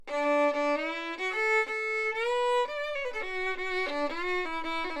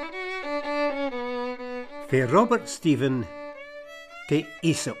Fae Robert Stephen, Tae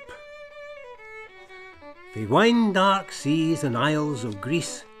Aesop. Fae wine dark seas and isles of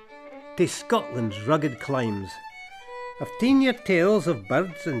Greece, tae Scotland's rugged climes, I've ta'en your tales of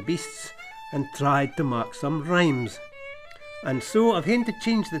birds and beasts, and tried to mark some rhymes. And so I've haen to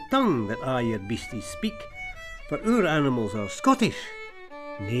change the tongue that a' your beasties speak, for our animals are Scottish,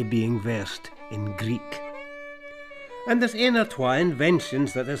 nae being versed in Greek. And there's ane or twa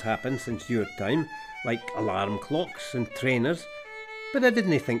inventions that has happened since your time, like alarm clocks and trainers, but I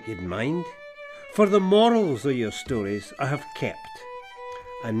didn't think you'd mind, for the morals of your stories I have kept.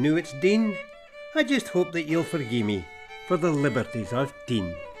 And now it's done, I just hope that you'll forgive me for the liberties I've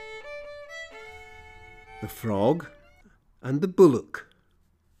ta'en. The Frog and the Bullock.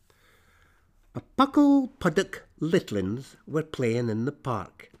 A puckle puddock littlins were playing in the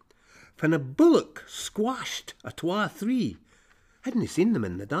park, when a bullock squashed a twa three. Hadn't seen them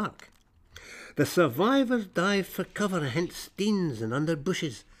in the dark. The survivors dived for cover ahint steens and under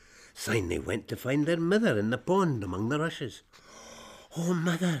bushes, syne they went to find their mither in the pond among the rushes. "Oh,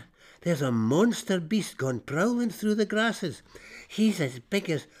 mother, there's a monster beast gone prowling through the grasses. He's as big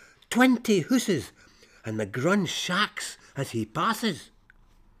as 20 hooses, and the grun shacks as he passes."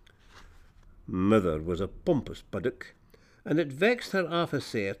 Mother was a pompous puddock, and it vexed her half a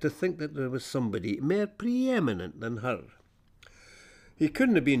sair to think that there was somebody mair preeminent than her. "He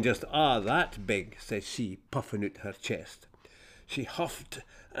couldn't have been just that big," said she, puffing out her chest. She huffed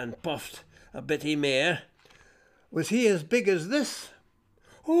and puffed a bitty mair. "Was he as big as this?"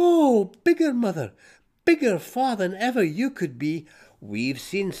 "Oh, bigger, mother, bigger far than ever you could be. We've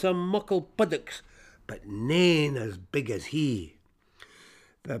seen some muckle puddocks, but nane as big as he."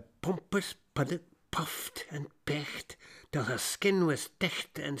 The pompous puddock puffed and pecht till her skin was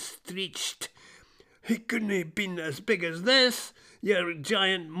ticht and streeched. "He couldn't have been as big as this, you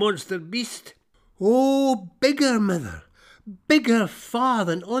giant monster beast." "Oh, bigger, mother, bigger far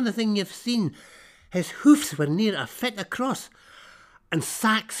than onything you've seen. His hoofs were near a fit across, and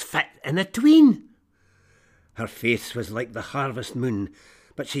sacks fit in atween." Her face was like the harvest moon,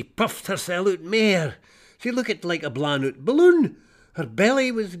 but she puffed hersel out mair. She looked like a blown out balloon. Her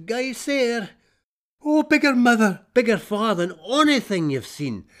belly was gey sair. "Oh, bigger, mother, bigger far than onything you've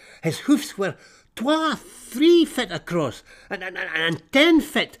seen. His hoofs were 3 fit across, and 10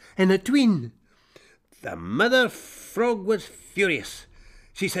 fit in atween." The mother frog was furious.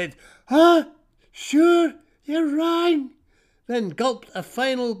 She said, "Ah, sure, you're wrang," then gulped a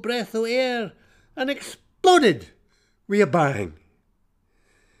final breath of air and exploded with a bang.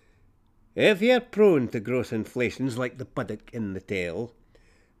 If you're prone to gross inflations like the puddock in the tale,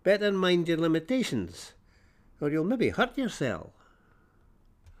 better mind your limitations, or you'll maybe hurt yourself.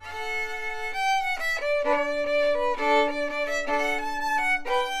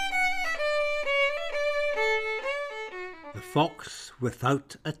 The Fox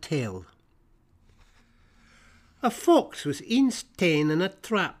Without a Tail. A fox was eens ta'en in a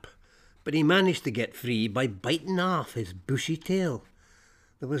trap, but he managed to get free by biting off his bushy tail.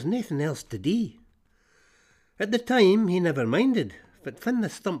 There was naething else to do. At the time he never minded, but when the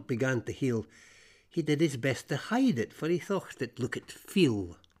stump began to heal, he did his best to hide it, for he thought it looked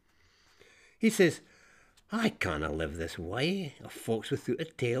feel. He says, "I canna live this way, a fox without a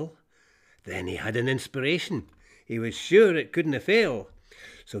tail." Then he had an inspiration. He was sure it couldna fail.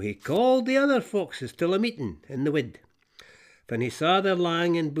 So he called the other foxes till a meeting in the wood. When he saw their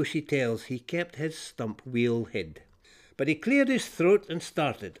lang and bushy tails, he kept his stump weel hid. But he cleared his throat and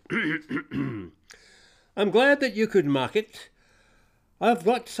started. "I'm glad that you could mak it. I've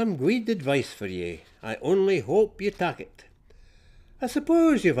got some guid advice for ye. I only hope you tak it. I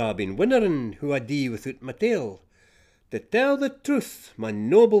suppose you've all been wondering who I do without my tail. To tell the truth, my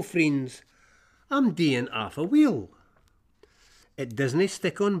noble friends, I'm doing off a wheel. It doesn't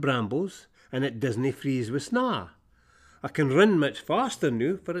stick on brambles, and it doesn't freeze with snaw. I can run much faster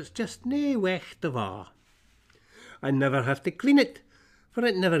now, for it's just nae wecht of a'. I never have to clean it, for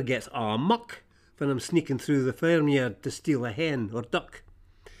it never gets a' muck when I'm sneaking through the farmyard to steal a hen or duck.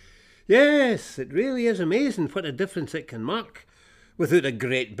 Yes, it really is amazing what a difference it can make, without a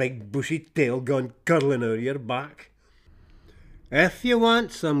great big bushy tail gone curling over your back. If you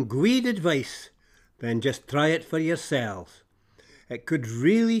want some guid advice, then just try it for yourselves. It could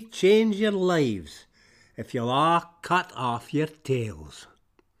really change your lives if you'll a' cut off your tails."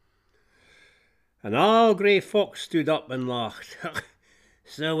 And all Grey Fox stood up and laughed.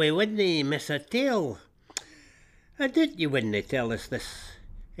 "So we wouldn't miss a tail. I doubt you wouldn't tell us this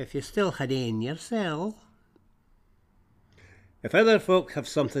if you still had ane yoursel." If other folk have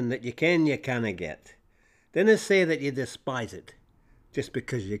something that you ken you canna get, dinna say that you despise it, just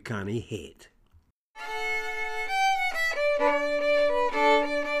because you canna hate.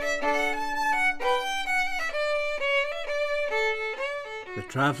 The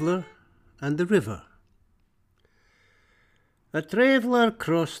Traveller and the River. A traveller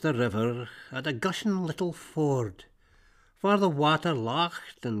crossed the river at a gushin' little ford, for the water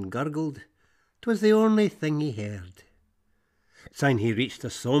laughed and gurgled, 'twas the only thing he heard. Syne he reached a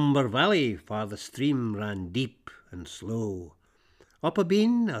sombre valley, for the stream ran deep and slow, up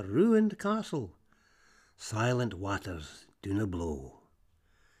abeen a ruined castle, silent waters doona blow.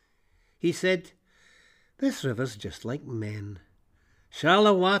 He said, "This river's just like men,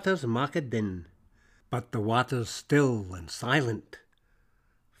 shallow waters mak a din, but the water's still and silent,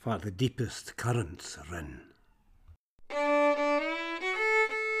 for the deepest currents rin."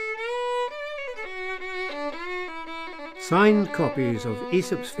 Signed copies of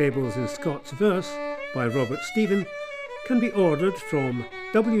Aesop's Fables in Scots verse by Robert Stephen can be ordered from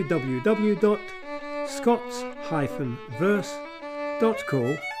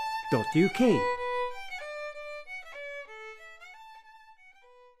www.scots-verse.co.uk.